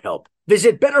BetterHelp.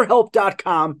 Visit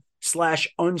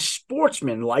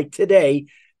BetterHelp.com/unsportsmanlike today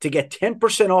to get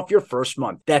 10% off your first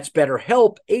month. That's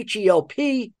BetterHelp,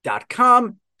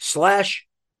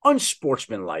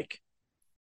 HELP.com/unsportsmanlike.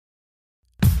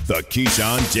 The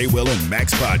Keyshawn, J. Will, and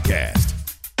Max podcast.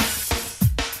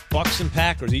 Bucks and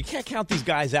Packers. You can't count these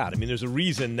guys out. I mean, there's a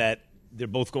reason that they're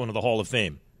both going to the Hall of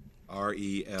Fame.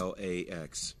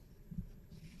 RELAX.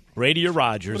 Brady or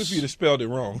Rodgers? What if you'd have spelled it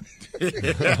wrong?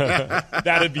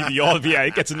 That'd be the all. Yeah,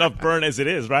 it gets enough burn as it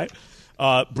is, right?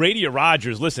 Brady or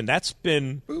Rodgers? Listen, that's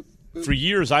been for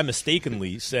years. I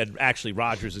mistakenly said actually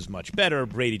Rodgers is much better.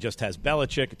 Brady just has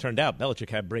Belichick. It turned out Belichick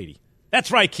had Brady.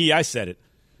 That's right, Key. I said it.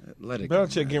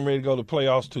 Belichick getting ready to go to the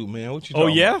playoffs too, man. What you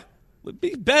talking about?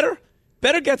 Be better.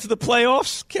 Better get to the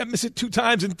playoffs. Can't miss it 2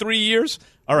 times in 3 years.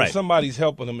 All right. Well, somebody's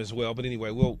helping them as well. But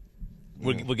anyway, we'll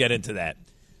get into that.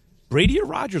 Brady or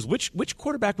Rodgers? Which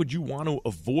quarterback would you want to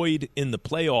avoid in the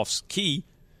playoffs? Key.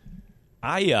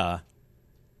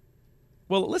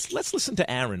 Let's listen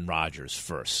to Aaron Rodgers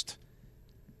first,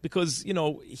 because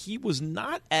he was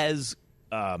not as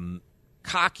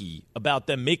cocky about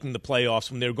them making the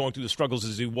playoffs when they were going through the struggles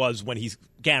as he was when he's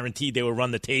guaranteed they would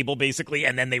run the table basically,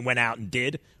 and then they went out and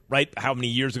did. Right? How many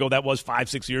years ago that was?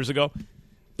 5-6 years ago.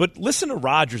 But listen to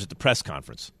Rodgers at the press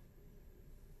conference.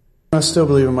 I still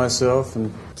believe in myself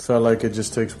and felt like it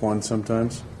just takes one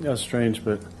sometimes. Yeah, it's strange,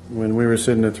 but when we were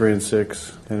sitting at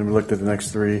 3-6 and we looked at the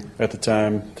next 3, at the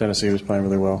time, Tennessee was playing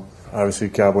really well. Obviously,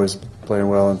 Cowboys playing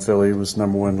well, and Philly was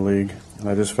number 1 in the league. And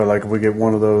I just felt like if we get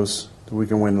one of those, we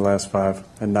can win the last 5,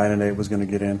 and 9-8 was going to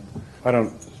get in.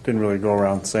 Didn't really go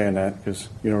around saying that because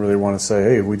you don't really want to say,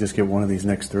 hey, if we just get one of these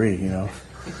next 3,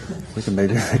 we can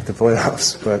maybe make the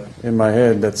playoffs. But in my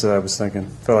head, that's what I was thinking.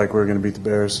 Felt like we were going to beat the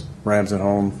Bears. Rams at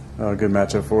home, a good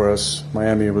matchup for us.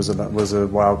 Miami was a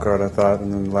wild card, I thought,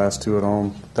 and then the last two at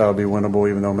home. Thought it would be winnable,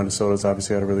 even though Minnesota's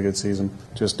obviously had a really good season.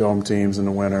 Just dome teams in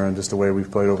the winter and just the way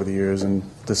we've played over the years. In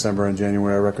December and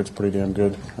January, our record's pretty damn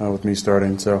good with me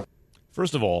starting. So.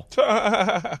 First of all,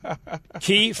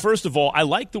 Key, I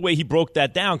like the way he broke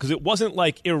that down because it wasn't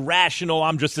like irrational,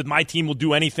 I'm just that my team will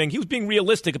do anything. He was being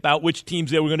realistic about which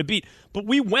teams they were going to beat. But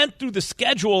we went through the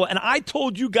schedule, and I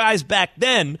told you guys back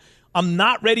then I'm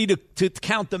not ready to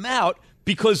count them out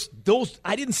because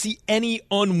I didn't see any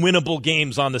unwinnable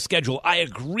games on the schedule. I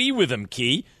agree with him,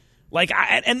 Key.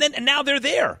 And now they're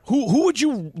there. Who would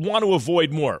you want to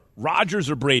avoid more, Rodgers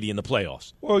or Brady in the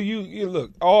playoffs? Well, you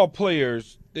look, all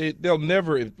players – they'll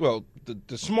never – well,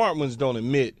 the smart ones don't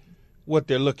admit what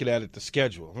they're looking at the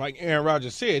schedule. Like Aaron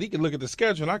Rodgers said, he can look at the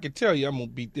schedule, and I can tell you I'm going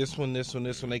to beat this one, this one,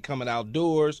 this one. They coming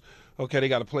outdoors. Okay, they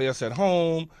got to play us at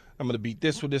home. I'm going to beat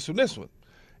this one, this one, this one.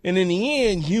 And in the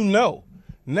end,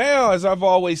 Now, as I've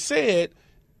always said,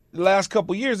 the last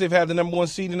couple of years they've had the number 1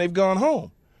 seed and they've gone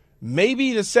home.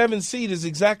 Maybe the 7th seed is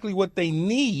exactly what they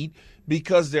need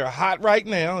because they're hot right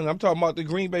now, and I'm talking about the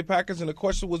Green Bay Packers, and the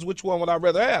question was which one would I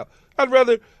rather have? I'd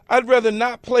rather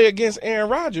not play against Aaron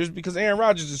Rodgers because Aaron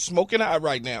Rodgers is smoking hot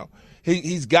right now.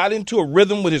 He's got into a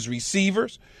rhythm with his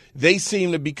receivers. They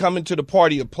seem to be coming to the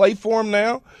party to play for him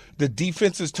now. The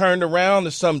defense has turned around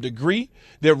to some degree.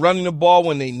 They're running the ball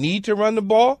when they need to run the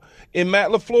ball. And Matt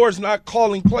LaFleur is not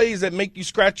calling plays that make you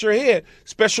scratch your head.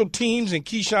 Special teams and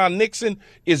Keyshawn Nixon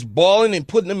is balling and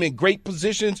putting them in great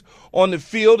positions on the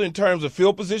field in terms of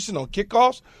field position on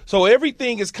kickoffs. So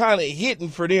everything is kind of hitting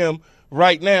for them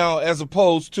right now as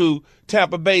opposed to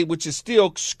Tampa Bay, which is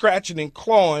still scratching and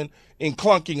clawing and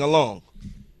clunking along.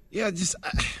 Yeah,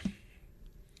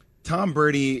 Tom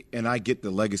Brady, and I get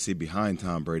the legacy behind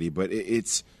Tom Brady, but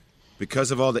it's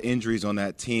because of all the injuries on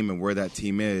that team and where that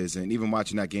team is, and even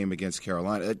watching that game against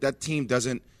Carolina, that team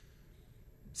doesn't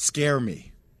scare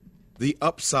me. The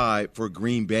upside for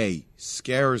Green Bay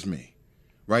scares me,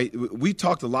 right? We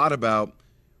talked a lot about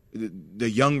the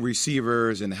young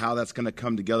receivers and how that's going to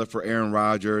come together for Aaron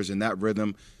Rodgers and that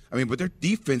rhythm. I mean, but their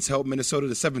defense held Minnesota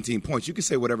to 17 points. You can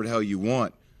say whatever the hell you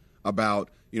want about,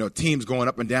 teams going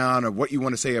up and down or what you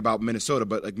want to say about Minnesota,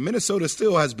 but Minnesota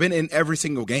still has been in every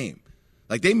single game.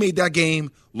 They made that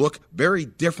game look very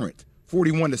different,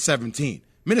 41-17.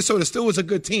 Minnesota still was a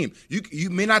good team. You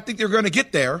may not think they're going to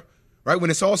get there, right, when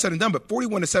it's all said and done, but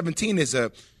 41-17 is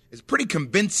a pretty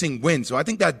convincing win. So I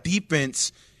think that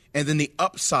defense and then the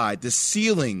upside, the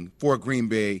ceiling for Green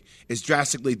Bay is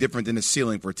drastically different than the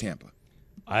ceiling for Tampa.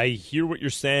 I hear what you're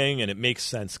saying, and it makes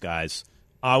sense, guys.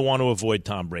 I want to avoid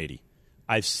Tom Brady.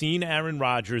 I've seen Aaron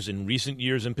Rodgers in recent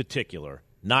years in particular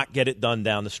not get it done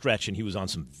down the stretch, and he was on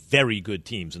some very good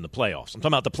teams in the playoffs. I'm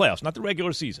talking about the playoffs, not the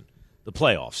regular season, the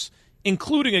playoffs,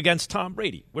 including against Tom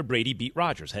Brady, where Brady beat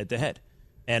Rodgers head-to-head.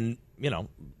 And,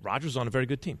 Rodgers was on a very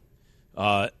good team.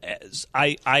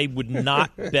 I would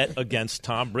not bet against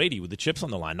Tom Brady with the chips on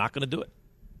the line. Not going to do it.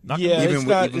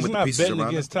 It's not betting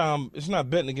against Tom. It's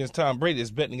not betting against Tom Brady. It's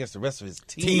betting against the rest of his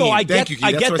team. No, I get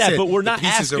that, but we're not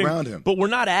asking. But we're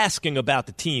not asking about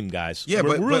the team, guys. Yeah,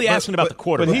 we're really asking about the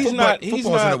quarterback. But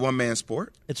football's not a one-man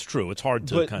sport. It's true. It's hard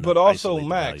to kind of. But also,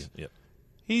 Max,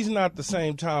 he's not the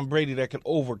same Tom Brady that can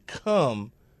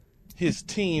overcome his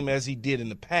team as he did in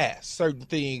the past. Certain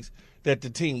things that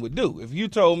the team would do. If you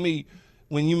told me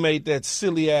when you made that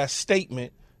silly ass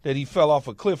statement that he fell off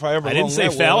a cliff, however long that was. I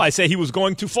didn't say fell. I said he was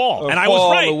going to fall, and I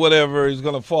was right. Or whatever, he's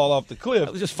going to fall off the cliff.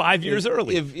 That was just 5 years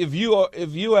early. If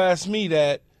you asked me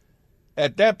that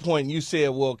at that point, you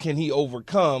said, well, can he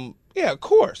overcome? Yeah, of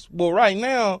course. Well, right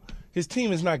now, his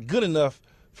team is not good enough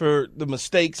for the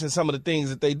mistakes and some of the things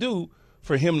that they do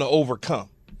for him to overcome.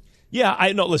 Yeah,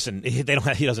 I know. Listen, he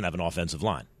doesn't have an offensive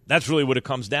line. That's really what it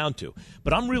comes down to.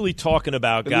 But I'm really talking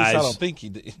about guys. At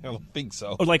least I don't think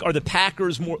so. Or are the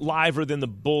Packers more liver than the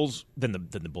Bulls, than the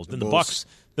Bucks,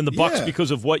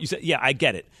 because of what you said? Yeah, I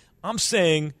get it. I'm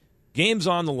saying games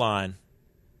on the line.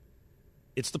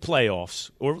 It's the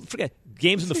playoffs, or forget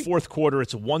games in the fourth quarter.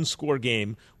 It's a one-score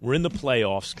game. We're in the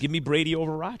playoffs. Give me Brady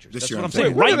over Rodgers. That's what I'm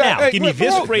saying right now. Give me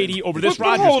this Brady over this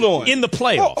Rodgers in the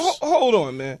playoffs. Hold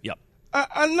on, man. Yep.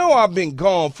 I know I've been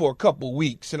gone for a couple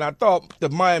weeks, and I thought the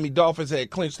Miami Dolphins had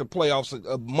clinched the playoffs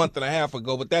a month and a half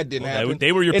ago, but that didn't happen.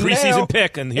 They were your preseason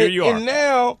pick, and here you are. And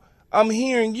now I'm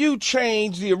hearing you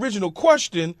change the original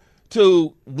question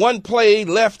to one play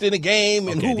left in a game,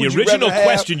 and who would you rather have? The original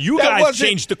question, you guys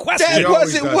changed the question. That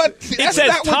wasn't what. That's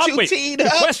not what you teed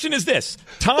up. The question is this: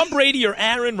 Tom Brady or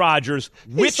Aaron Rodgers?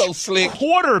 Which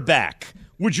quarterback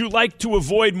would you like to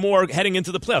avoid more heading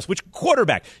into the playoffs? Which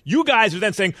quarterback? You guys are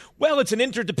then saying, well, it's an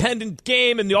interdependent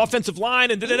game and the offensive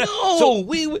line and da-da-da.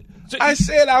 No, I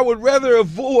said I would rather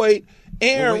avoid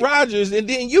Aaron Rodgers, and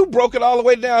then you broke it all the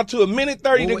way down to a minute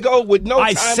 30 to go with no timeouts.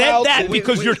 I said that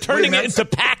because you're turning it into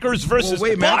Packers versus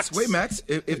Bucs. Max.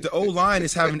 If the O-line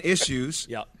is having issues,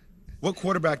 what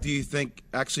quarterback do you think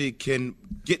actually can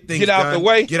get things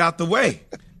done? Get out the way.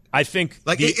 I think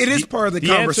it is part of the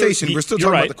conversation. We're still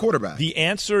talking about the quarterback. The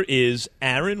answer is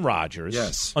Aaron Rodgers.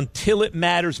 Yes. Until it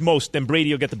matters most, then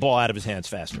Brady will get the ball out of his hands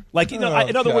faster. In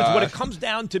other words, what it comes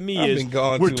down to me is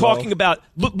we're talking about.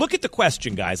 Look at the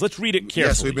question, guys. Let's read it carefully.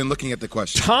 Yes, we've been looking at the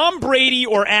question. Tom Brady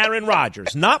or Aaron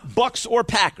Rodgers, not Bucs or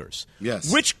Packers.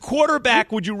 Yes. Which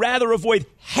quarterback would you rather avoid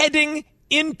heading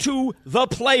into the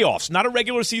playoffs, not a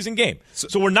regular season game?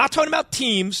 So we're not talking about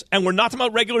teams, and we're not talking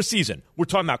about regular season. We're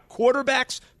talking about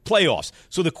quarterbacks, playoffs.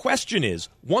 So the question is,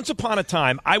 once upon a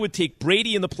time, I would take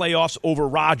Brady in the playoffs over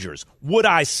Rodgers. Would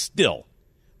I still?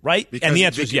 Right? And the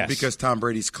answer is yes. Because Tom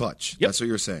Brady's clutch. Yep. That's what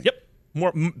you're saying. Yep.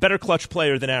 Better clutch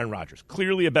player than Aaron Rodgers.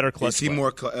 Clearly a better clutch Is he player.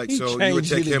 More so you would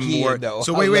take him more. Though.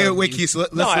 So wait, Keith.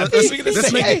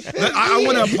 Let's make. I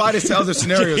want to apply this to other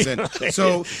scenarios.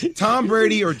 So Tom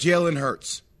Brady or Jalen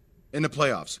Hurts in the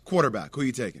playoffs, quarterback. Who are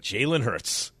you taking? Jalen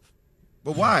Hurts.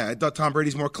 But why? I thought Tom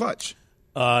Brady's more clutch.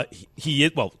 He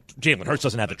is. Well, Jalen Hurts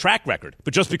doesn't have a track record,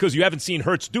 but just because you haven't seen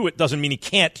Hurts do it doesn't mean he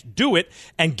can't do it.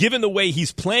 And given the way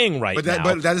he's playing now, but that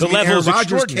doesn't mean Aaron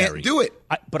Rodgers can't do it.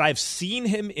 But I've seen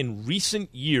him in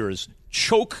recent years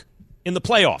choke in the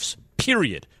playoffs.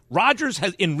 Period. Rodgers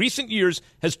has in recent years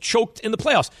has choked in the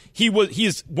playoffs. He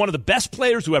is one of the best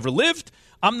players who ever lived.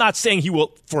 I'm not saying he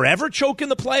will forever choke in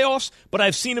the playoffs, but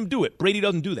I've seen him do it. Brady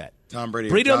doesn't do that. Tom Brady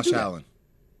or Josh Allen.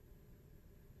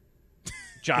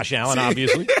 Josh Allen,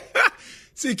 obviously.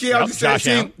 See, Key, I'm just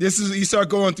saying, you start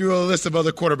going through a list of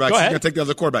other quarterbacks. You're going to take the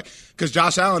other quarterback. Because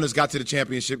Josh Allen has got to the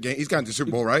championship game. He's gotten to the Super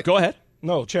Bowl, right? Go ahead.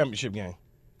 No, championship game.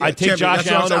 I'd take Josh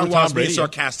Allen over Tom Brady. Being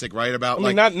sarcastic, right? About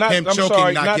him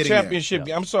choking, not getting championship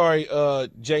there. I'm sorry,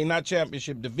 Jay, not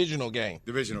championship, divisional game.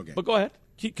 But go ahead.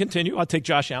 Continue. I'll take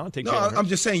Josh Allen. I'm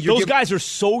just saying. Those guys are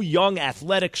so young,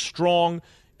 athletic, strong.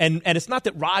 And it's not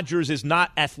that Rodgers is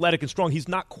not athletic and strong. He's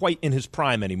not quite in his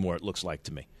prime anymore, it looks like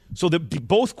to me. So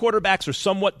both quarterbacks are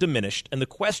somewhat diminished. And the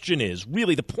question is,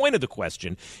 really the point of the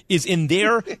question is in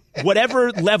their whatever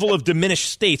level of diminished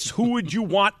states, who would you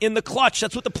want in the clutch?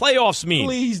 That's what the playoffs mean.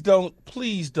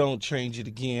 Please don't change it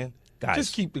again. Guys.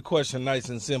 Just keep the question nice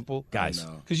and simple. Guys.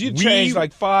 Because you changed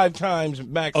like 5 times,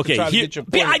 Max, to try to get your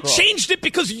point across. I changed it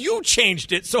because you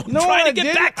changed it, so I'm trying to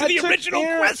get back to the original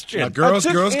question. Girls,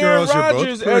 you're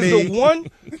both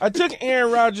pretty. I took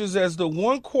Aaron Rodgers as the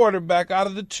one quarterback out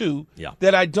of the two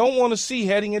that I don't want to see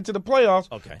heading into the playoffs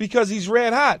because he's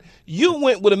red hot. You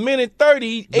went with a minute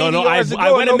 30, 80 yards to go.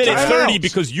 I went a minute 30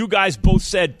 because you guys both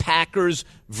said Packers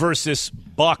versus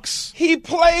Bucs. He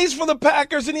plays for the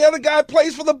Packers and the other guy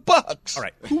plays for the Bucs. All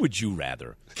right, who would you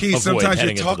rather? Keith, sometimes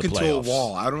you're talking to a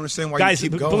wall. I don't understand why guys, you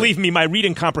keep going. Believe me, my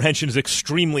reading comprehension is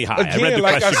extremely high. Again, I read the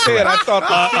like question. I said, I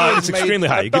thought it's extremely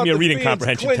high. You give me a reading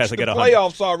comprehension test, I get 100.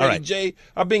 Playoffs already, Jay.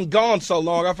 I've been gone so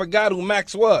long, I forgot who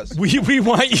Max was. We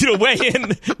want you to weigh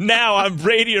in now on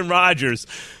Brady and Rodgers.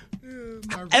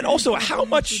 And also, how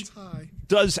much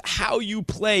does how you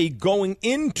play going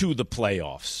into the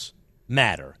playoffs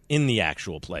matter in the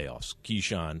actual playoffs?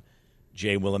 Keyshawn,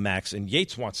 Jay, Will, and Max, and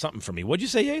Yates wants something from me. What'd you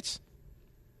say, Yates?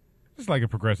 It's like a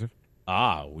Progressive.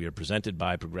 We are presented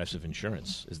by Progressive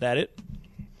Insurance. Is that it?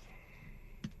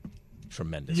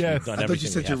 Tremendous. Yes. I thought you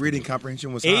said your reading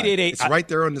comprehension was 888. It's right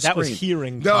there on the screen. That was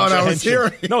hearing. No, that was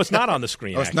hearing. No, it's not on the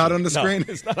screen. Oh, it's not on the screen?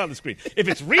 No, it's not on the screen. If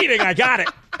it's reading, I got it.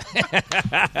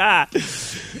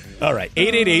 All right.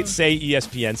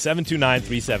 888-SAY-ESPN,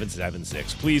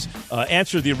 729-3776. Please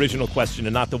answer the original question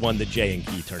and not the one that Jay and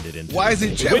Key turned it into. Why is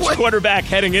it Jay? Which quarterback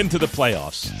heading into the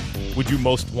playoffs would you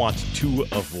most want to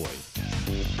avoid?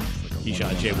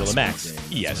 Keyshawn, Jay, Will, and Max,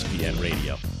 ESPN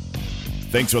Radio.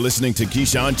 Thanks for listening to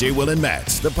Keyshawn, J. Will, and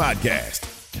Max, the podcast.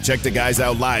 Check the guys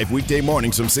out live weekday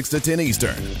mornings from 6 to 10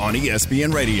 Eastern on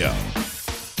ESPN Radio.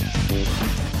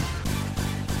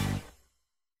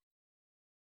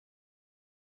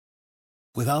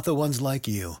 Without the ones like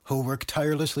you, who work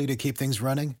tirelessly to keep things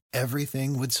running,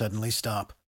 everything would suddenly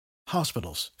stop.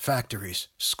 Hospitals, factories,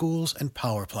 schools, and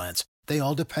power plants, they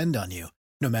all depend on you.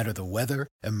 No matter the weather,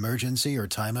 emergency, or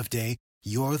time of day,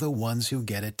 you're the ones who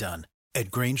get it done. At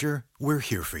Grainger, we're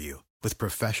here for you with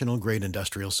professional-grade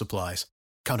industrial supplies.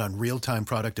 Count on real-time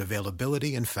product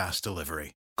availability and fast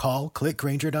delivery. Call, click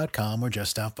Grainger.com, or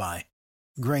just stop by.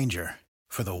 Grainger,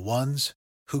 for the ones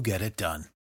who get it done.